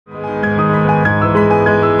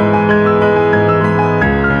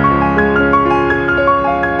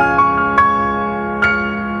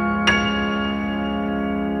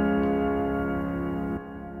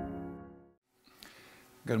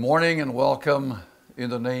morning and welcome in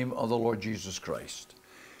the name of the Lord Jesus Christ.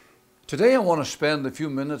 Today I want to spend a few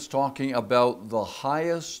minutes talking about the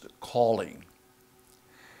highest calling.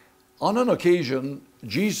 On an occasion,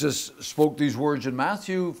 Jesus spoke these words in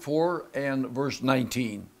Matthew 4 and verse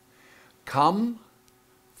 19. Come,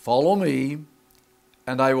 follow me,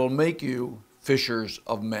 and I will make you fishers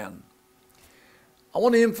of men. I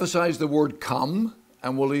want to emphasize the word come,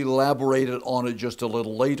 and we'll elaborate on it just a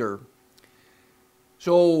little later.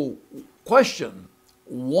 So, question,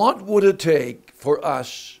 what would it take for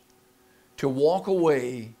us to walk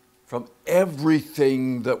away from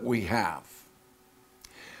everything that we have?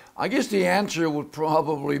 I guess the answer would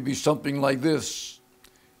probably be something like this.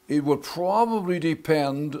 It would probably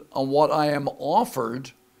depend on what I am offered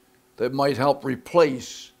that might help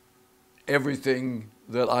replace everything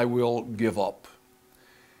that I will give up.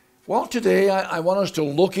 Well, today I want us to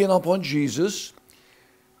look in upon Jesus.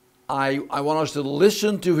 I want us to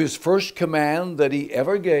listen to his first command that he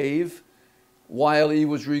ever gave while he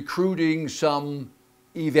was recruiting some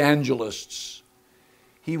evangelists.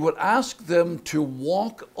 He would ask them to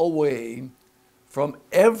walk away from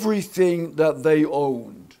everything that they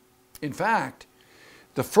owned. In fact,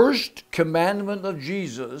 the first commandment of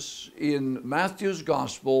Jesus in Matthew's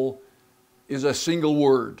gospel is a single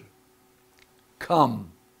word: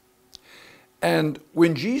 come. And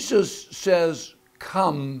when Jesus says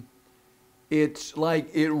come, it's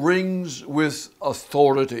like it rings with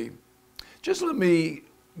authority. Just let me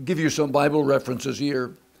give you some Bible references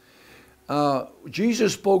here.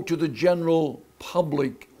 Jesus spoke to the general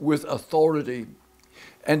public with authority,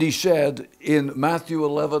 and he said in Matthew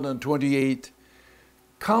 11 and 28,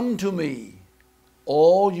 "Come to me,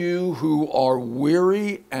 all you who are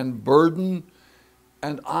weary and burdened,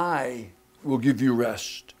 and I will give you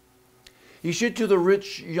rest." He said to the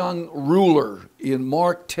rich young ruler in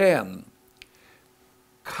Mark 10,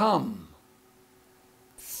 "Come,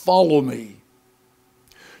 follow me."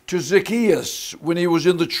 To Zacchaeus, when he was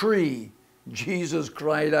in the tree, Jesus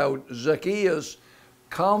cried out, "Zacchaeus,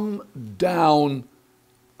 come down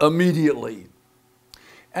immediately."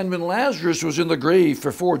 And when Lazarus was in the grave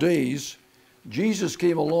for 4 days, Jesus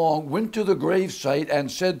came along, went to the gravesite, and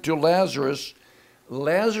said to Lazarus,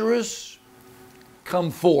 "Lazarus,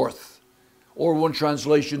 come forth." Or one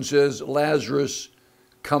translation says, "Lazarus,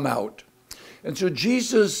 come out." And so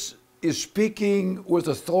Jesus is speaking with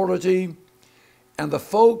authority, and the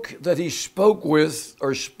folk that he spoke with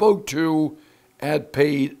or spoke to had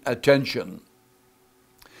paid attention.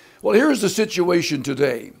 Well, here's the situation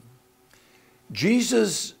today.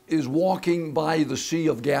 Jesus is walking by the Sea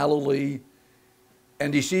of Galilee,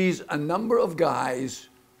 and he sees a number of guys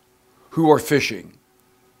who are fishing.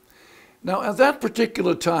 Now, at that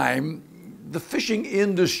particular time, the fishing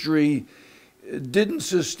industry didn't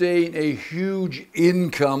sustain a huge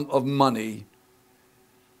income of money,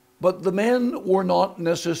 but the men were not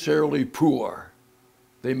necessarily poor.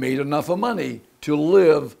 They made enough of money to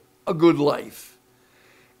live a good life.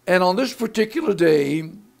 And on this particular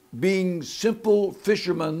day, being simple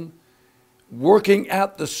fishermen, working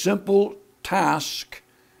at the simple task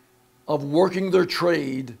of working their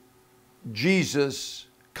trade, Jesus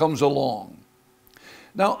comes along.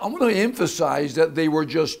 Now, I want to emphasize that they were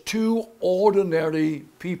just two ordinary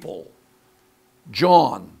people,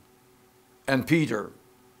 John and Peter.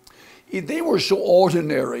 They were so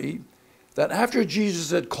ordinary that after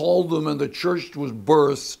Jesus had called them and the church was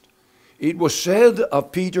birthed, it was said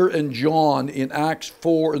of Peter and John in Acts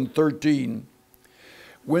 4 and 13,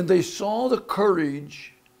 when they saw the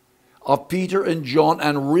courage of Peter and John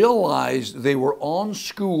and realized they were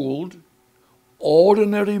unschooled,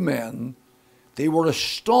 ordinary men, they were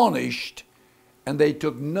astonished, and they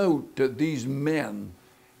took note that these men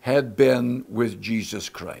had been with Jesus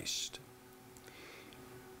Christ.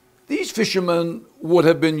 These fishermen would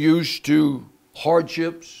have been used to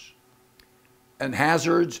hardships and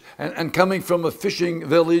hazards, and coming from a fishing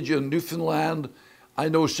village in Newfoundland, I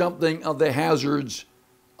know something of the hazards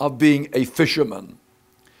of being a fisherman.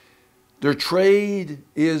 Their trade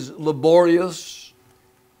is laborious,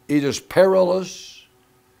 it is perilous,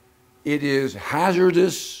 it is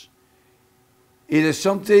hazardous. It is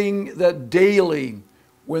something that daily,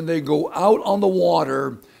 when they go out on the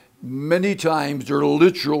water, many times they're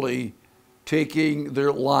literally taking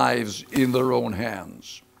their lives in their own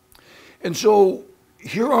hands. And so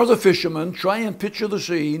here are the fishermen. Try and picture the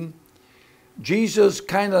scene. Jesus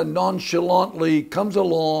kind of nonchalantly comes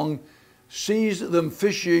along, sees them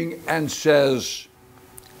fishing, and says,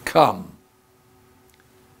 "Come,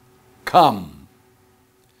 come."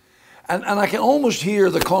 And I can almost hear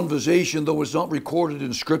the conversation, though it's not recorded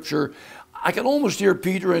in Scripture. I can almost hear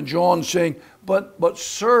Peter and John saying, but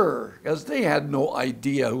sir, as they had no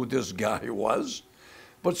idea who this guy was,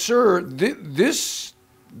 but sir, this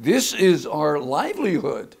is our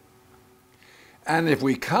livelihood. And if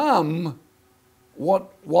we come,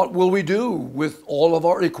 what will we do with all of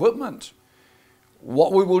our equipment?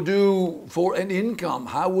 What we will do for an income?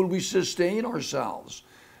 How will we sustain ourselves?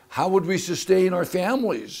 How would we sustain our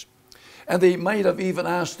families? And they might have even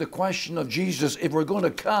asked the question of Jesus, if we're going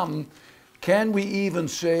to come, can we even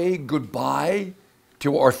say goodbye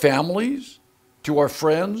to our families, to our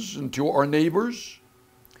friends, and to our neighbors?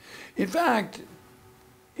 In fact,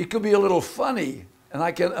 it could be a little funny, and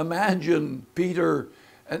I can imagine Peter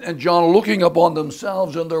and John looking upon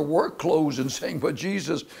themselves in their work clothes and saying, but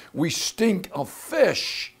Jesus, we stink of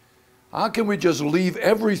fish. How can we just leave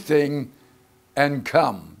everything and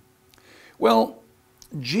come? Well,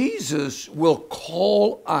 Jesus will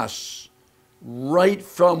call us right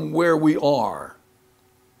from where we are,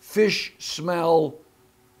 fish smell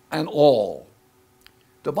and all.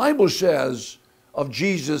 The Bible says of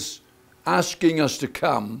Jesus asking us to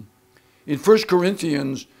come, in 1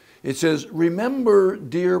 Corinthians, it says, remember,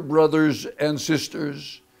 dear brothers and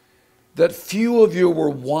sisters, that few of you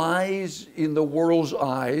were wise in the world's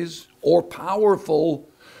eyes, or powerful,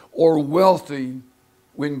 or wealthy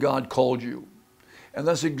when God called you. And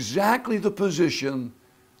that's exactly the position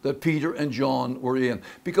that Peter and John were in,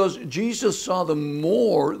 because Jesus saw them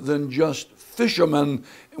more than just fishermen,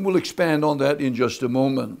 and we'll expand on that in just a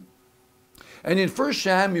moment. And in 1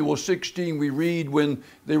 Samuel 16, we read when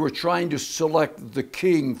they were trying to select the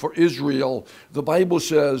king for Israel, the Bible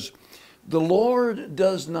says, the Lord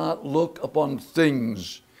does not look upon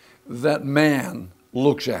things that man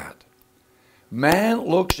looks at. Man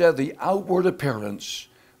looks at the outward appearance,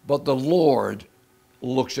 but the Lord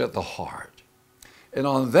looks at the heart. And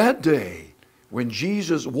on that day, when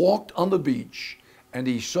Jesus walked on the beach and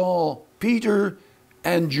he saw Peter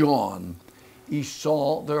and John, he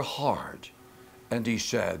saw their heart. And he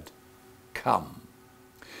said, come.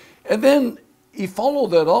 And then he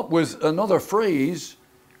followed that up with another phrase,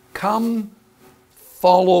 come,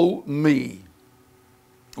 follow me.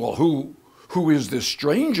 Well, who is this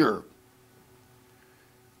stranger?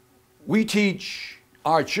 We teach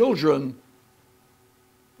our children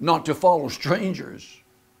not to follow strangers.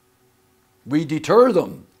 We deter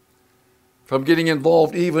them from getting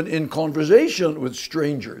involved even in conversation with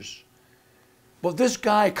strangers. But this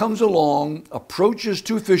guy comes along, approaches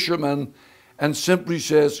two fishermen, and simply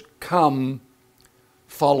says, come,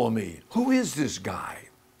 follow me. Who is this guy?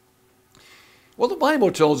 Well, the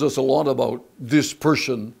Bible tells us a lot about this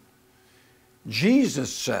person.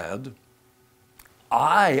 Jesus said,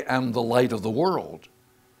 I am the light of the world,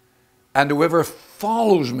 and whoever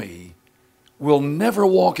follows me will never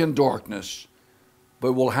walk in darkness,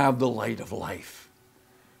 but will have the light of life.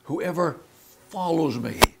 Whoever follows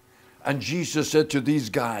me. And Jesus said to these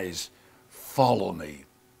guys, follow me.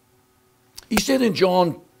 He said in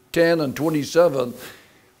John 10 and 27,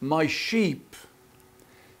 my sheep,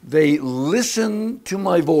 they listen to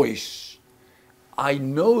my voice. I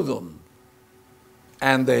know them,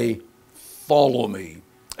 and they follow me.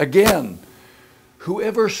 Again,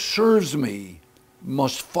 whoever serves me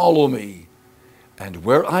must follow me, and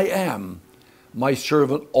where I am, my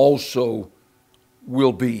servant also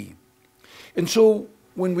will be. And so,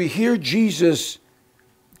 when we hear Jesus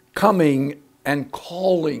coming and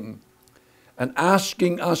calling and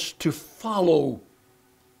asking us to follow,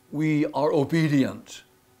 we are obedient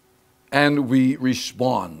and we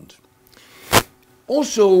respond.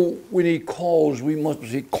 Also, when he calls, we must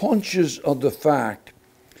be conscious of the fact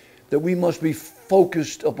that we must be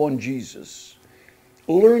focused upon Jesus.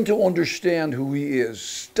 Learn to understand who he is.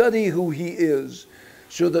 Study who he is,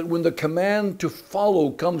 so that when the command to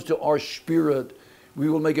follow comes to our spirit, we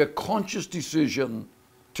will make a conscious decision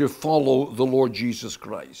to follow the Lord Jesus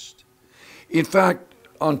Christ. In fact,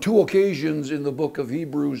 on two occasions in the book of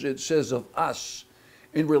Hebrews, it says of us,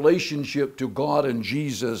 in relationship to God and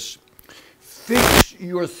Jesus, fix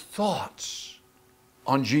your thoughts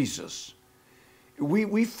on Jesus.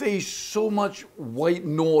 We face so much white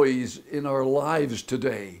noise in our lives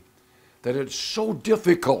today that it's so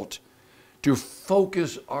difficult to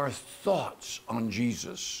focus our thoughts on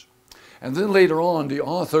Jesus. And then later on, the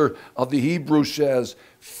author of the Hebrews says,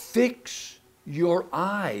 fix your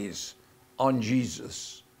eyes on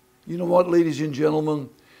Jesus. You know what, ladies and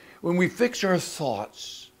gentlemen? When we fix our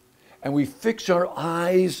thoughts and we fix our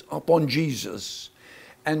eyes upon Jesus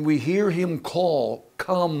and we hear him call,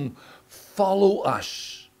 come, follow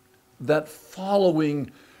us, that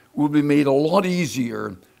following will be made a lot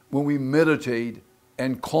easier when we meditate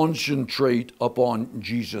and concentrate upon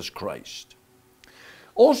Jesus Christ.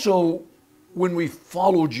 Also, when we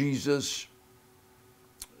follow Jesus,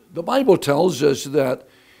 the Bible tells us that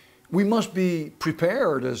we must be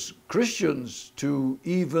prepared as Christians to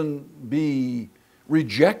even be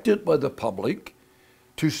rejected by the public,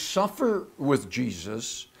 to suffer with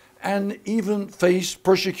Jesus, and even face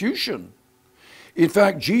persecution. In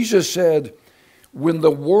fact, Jesus said, when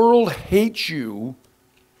the world hates you,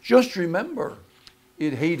 just remember,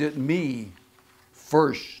 it hated me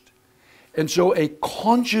first. And so a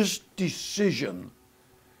conscious decision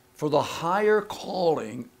for the higher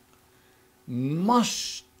calling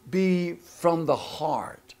must be from the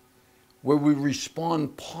heart, where we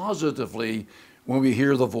respond positively when we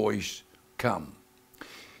hear the voice, come.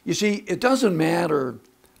 You see, it doesn't matter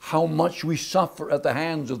how much we suffer at the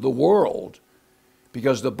hands of the world,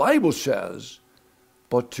 because the Bible says,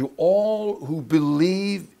 but to all who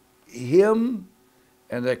believe him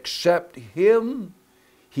and accept him,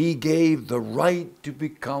 he gave the right to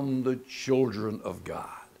become the children of God.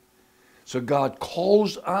 So God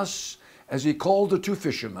calls us, as he called the two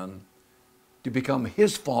fishermen, to become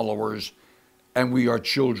his followers, and we are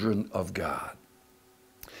children of God.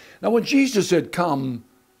 Now, when Jesus said, come,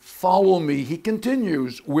 follow me, he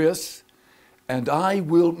continues with, and I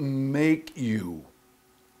will make you.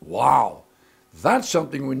 Wow, that's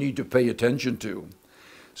something we need to pay attention to.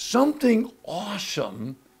 Something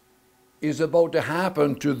awesome is about to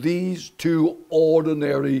happen to these two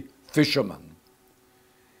ordinary fishermen.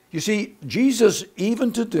 You see, Jesus,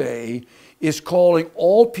 even today, is calling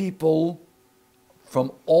all people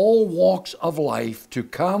from all walks of life to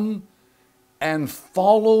come and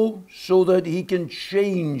follow so that he can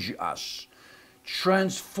change us,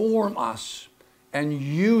 transform us, and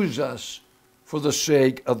use us for the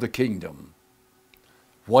sake of the kingdom.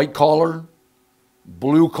 White collar,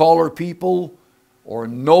 blue collar people, or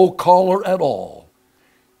no collar at all.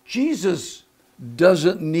 Jesus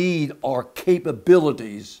doesn't need our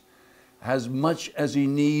capabilities as much as he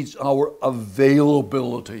needs our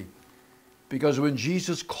availability. Because when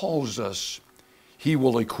Jesus calls us, he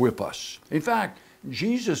will equip us. In fact,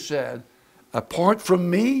 Jesus said, apart from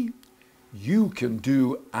me, you can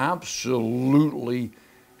do absolutely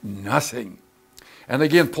nothing. And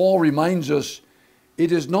again, Paul reminds us,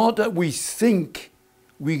 it is not that we think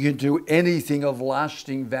we can do anything of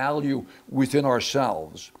lasting value within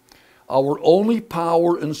ourselves. Our only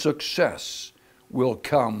power and success will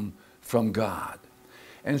come from God.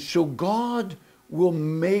 And so God will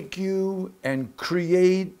make you and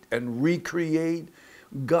create and recreate.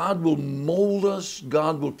 God will mold us.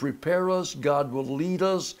 God will prepare us. God will lead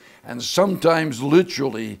us, and sometimes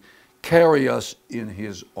literally carry us in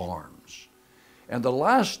his arms. And the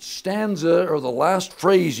last stanza, or the last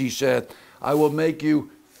phrase, he said, I will make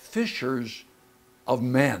you fishers of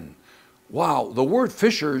men. Wow, the word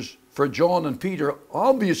fishers for John and Peter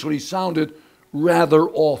obviously sounded rather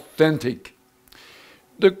authentic.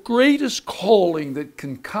 The greatest calling that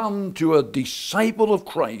can come to a disciple of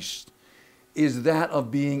Christ is that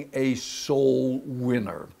of being a soul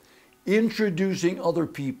winner, introducing other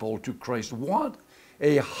people to Christ. What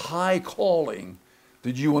a high calling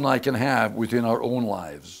that you and I can have within our own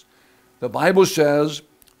lives. The Bible says,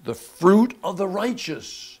 the fruit of the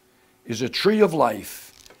righteous is a tree of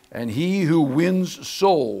life, and he who wins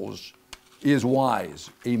souls is wise.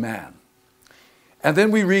 Amen. And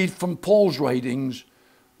then we read from Paul's writings,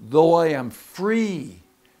 though I am free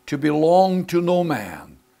to belong to no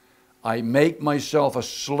man, I make myself a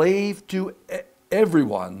slave to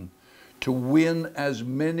everyone to win as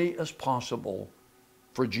many as possible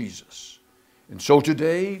for Jesus. And so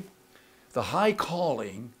today, the high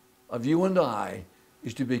calling of you and I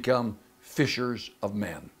is to become fishers of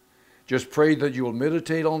men. Just pray that you will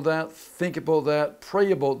meditate on that, think about that,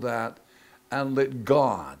 pray about that, and let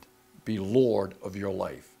God be Lord of your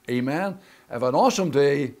life. Amen. Have an awesome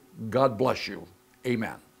day. God bless you.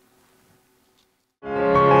 Amen.